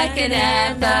the second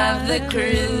half of the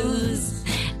cruise,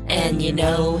 and you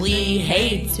know we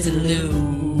hate to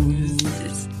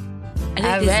lose. I think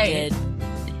All this right. is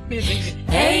good.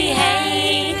 Hey,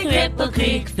 hey, Cripple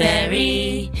Creek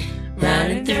Ferry,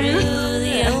 running through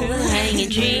the overhanging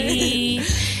tree.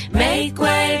 Make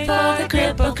way for the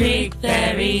Cripple Creek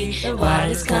Ferry. The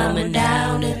water's coming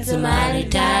down, it's a mighty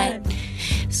tight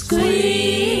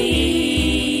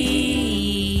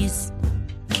squeeze.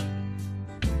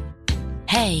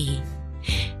 Hey,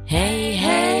 hey,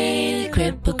 hey, the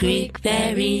Cripple Creek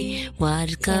Ferry.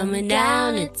 Water's coming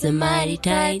down, it's a mighty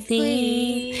tight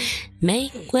squeeze.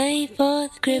 Make way for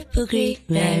the Cripple Creek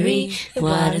Ferry. The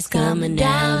water's coming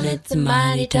down, it's a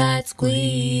mighty tight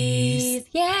squeeze.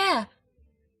 Yeah.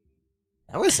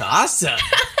 That was awesome.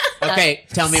 Okay,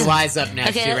 tell me why's up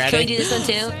next. Okay, You ready? can we do this one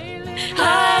too?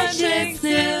 Hardships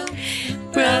through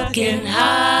broken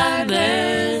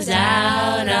harbors,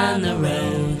 out on the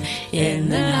road in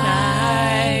the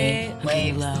night.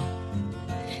 Wait.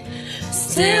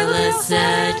 Still a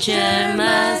searcher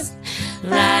must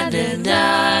ride the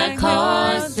dark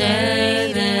horse,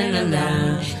 sailing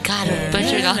alone. God, I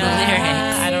butchered all the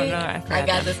lyrics. I don't know. I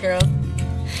got this, girl.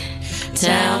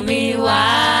 Tell me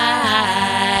why.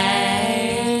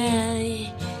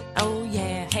 Oh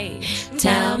yeah, hey.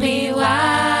 Tell me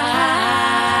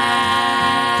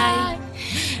why.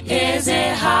 Is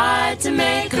it hard to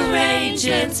make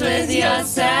arrangements with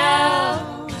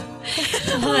yourself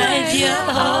when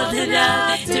you're old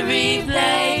enough to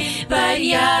replay but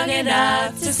young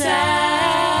enough to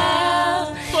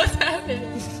sell? What's happening?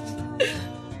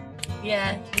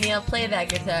 Yeah, Neil, play that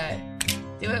guitar.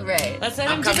 Do it right. Let's let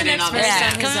I'm him do the coming in next on the verse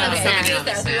snap. on his Come on, own. snap. We do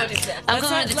that. We won't do that. I'm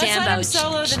going with the Let's let him tambo.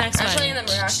 solo the next I'm one. playing the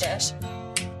maraca.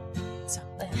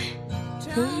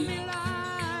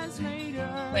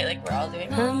 Wait, like we're all doing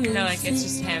that? No, like it's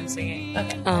just him singing.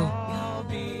 Okay. Oh.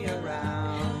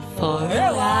 For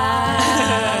a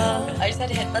while. I just had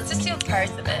to hit. Let's just do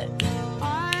parts of it.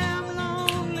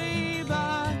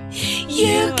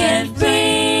 You can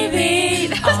free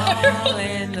me. All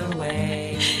in the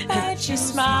way that you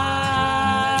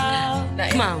smile.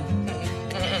 Nice. Come on.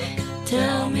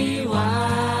 Tell me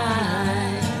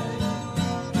why.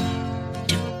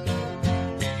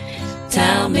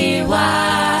 Tell me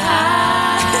why.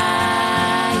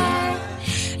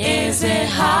 Is it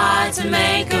hard to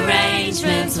make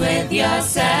arrangements with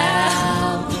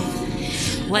yourself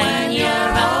when you're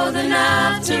old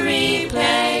enough to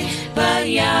replay but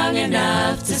young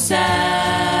enough to sell?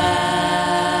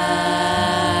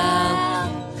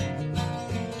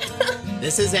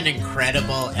 This is an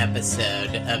incredible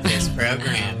episode of this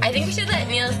program. I think we should let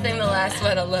Neil sing the last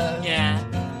one alone. Yeah.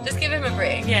 Just give him a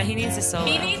break. Yeah, he needs a solo.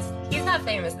 He's not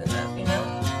famous enough, you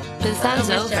know? The song's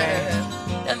over.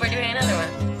 Then we're doing another one.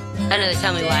 I know,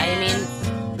 tell me why, I mean.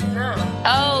 No.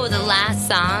 Oh, the last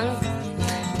song?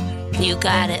 You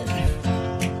got it.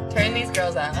 Turn these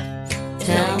girls off.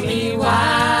 Tell me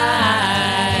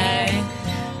why.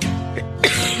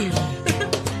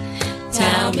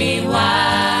 Tell me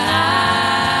why.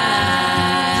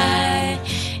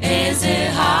 Is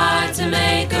it hard to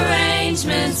make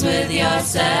arrangements with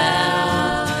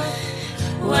yourself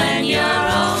when you're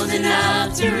old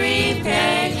enough to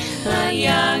repay but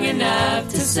young enough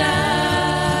to sell?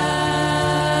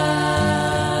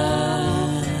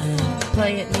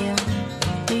 Play it, Neil.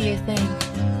 Do your thing.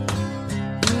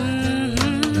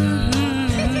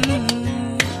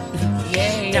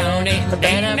 Yeah. Donate,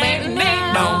 bang, bang,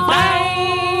 bang, boom,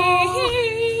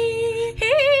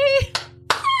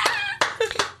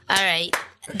 All right.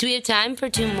 Do we have time for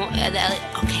two more? Okay.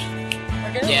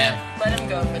 We're gonna Yeah. let him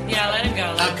go. But Yeah, let him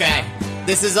go. Okay.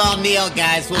 This is all Neil,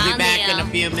 guys. We'll be All back Neil. in a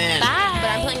few minutes. Bye. But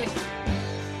I'm playing.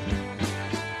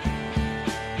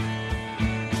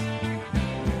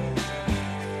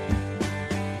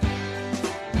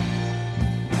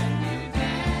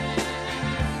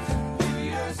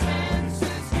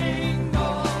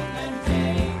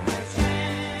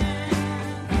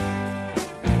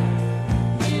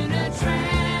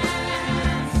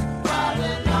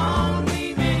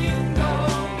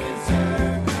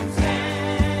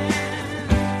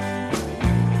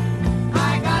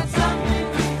 I got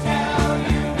something to tell.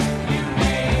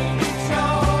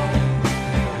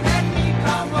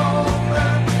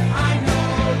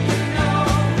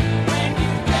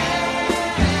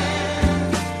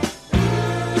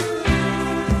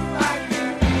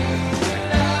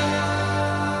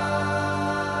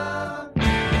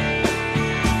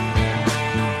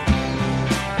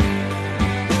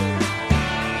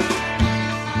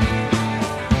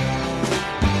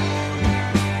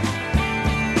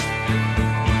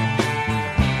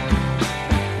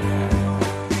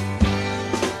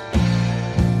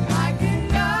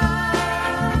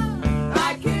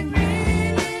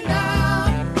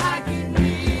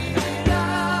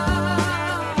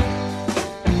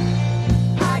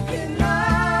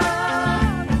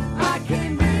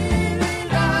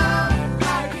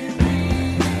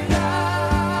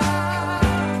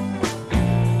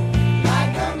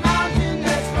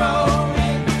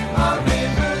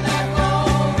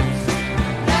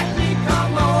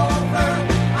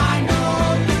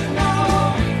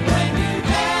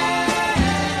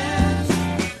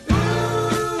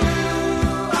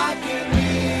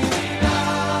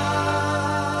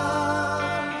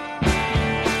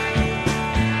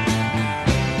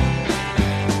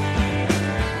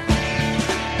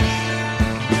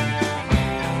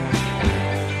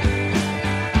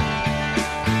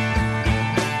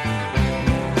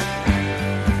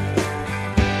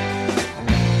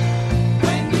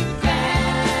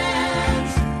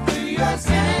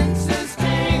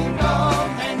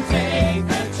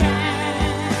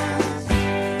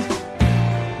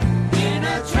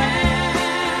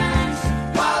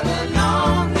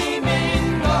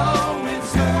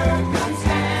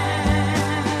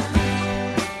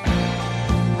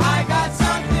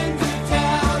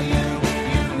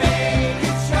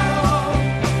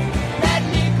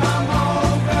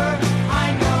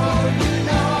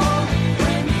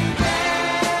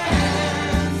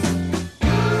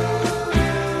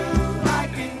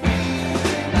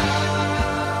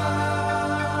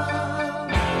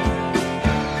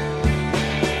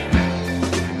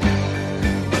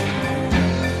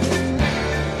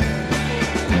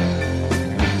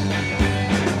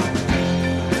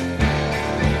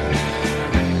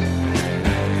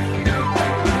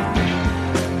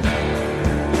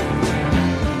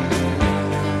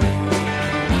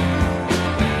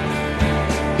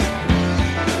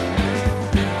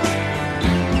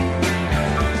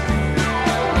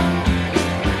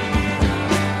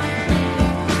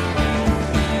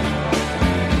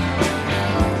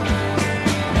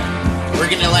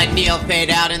 let Neil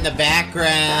fade out in the background.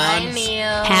 Hi,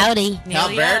 Neil. Howdy.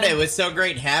 Alberta, it was so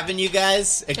great having you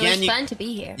guys. It Again, was fun to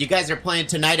be here. you guys are playing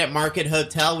tonight at Market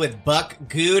Hotel with Buck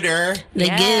Gooder. The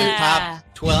Yeah. Goot. Top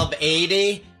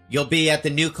 1280. You'll be at the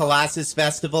New Colossus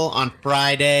Festival on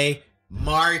Friday,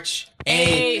 March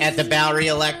 8th at the Bowery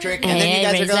Electric. And then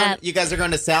Hey, raise up. you guys are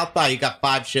going to South by. You got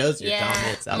 5 shows. You're Yeah, telling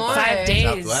me it's South more. by. 5 days.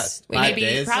 Southwest. 5 Maybe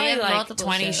days. probably We have like multiple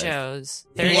 20 shows. shows.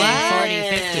 30, What? 40,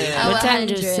 50. Oh, What time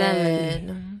do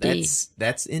 100.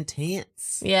 That's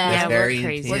intense. Yeah. That's Yeah, very we're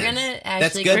crazy. intense. We're gonna That's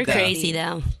actually good, We're though. crazy,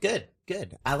 though. Good.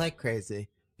 I like crazy.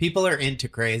 People are into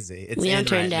crazy. It's We in don't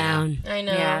turn right now. down. I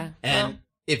know. Yeah. And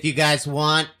if you guys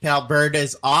want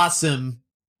Palberta's awesome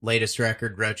latest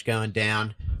record, Roach Going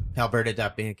Down,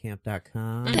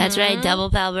 palberta.bandcamp.com. That's right.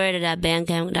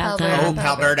 Doublepalberta.bandcamp.com. Oh,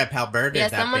 Palberta. Palberta. Yeah,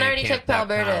 someone already took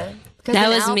Palberta. 'Cause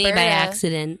That in was me by Alberta-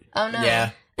 accident. Oh no. Yeah.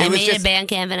 I It was made just, a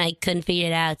Bandcamp and I couldn't figure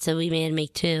it out, so we made to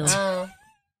make 2. Oh.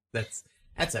 that's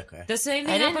okay. The same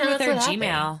I thing didn't happened know with that's our what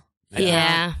Gmail.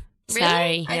 Yeah. Really?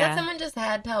 Sorry. I Yeah. thought someone just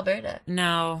had Palberta.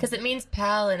 No. Because it means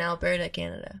pal in Alberta,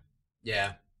 Canada.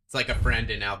 Yeah. It's like a friend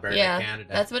in Alberta, yeah. Canada.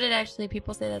 That's what it actually,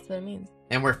 people say that's what it means.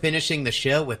 And we're finishing the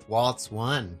show with Waltz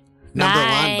 1. Number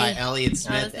Bye. 1 by Elliott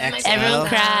Smith, this is my XO. Everyone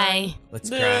favorite. cry. Let's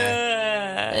cry.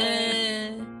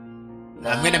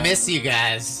 I'm going to miss you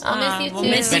guys. I'll miss you we'll too.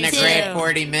 It's been a you great too.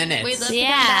 40 minutes. We'd love Yeah.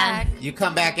 to come back. You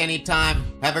come back anytime.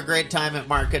 Have a great time at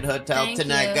Market Hotel Thank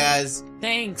tonight, you. guys.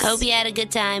 Thanks. Hope you had a good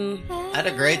time. Had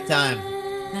a great time.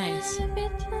 Nice.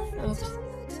 Oops.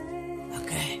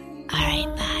 Okay. All right,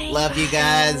 bye. Love you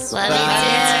guys. Love you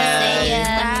Bye. too. See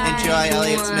ya. Enjoy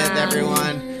Elliott Smith, Mwah.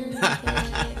 everyone.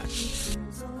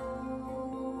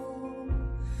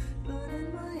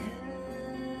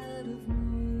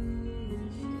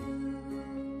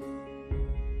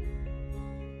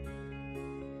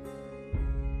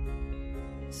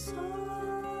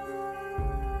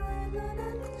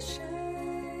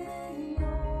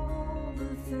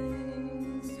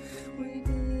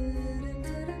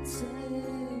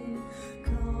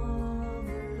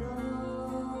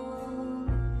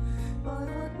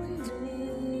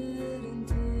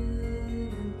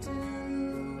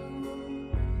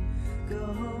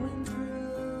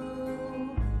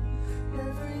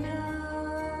 Every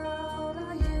out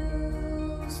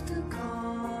I used to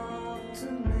call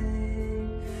to me.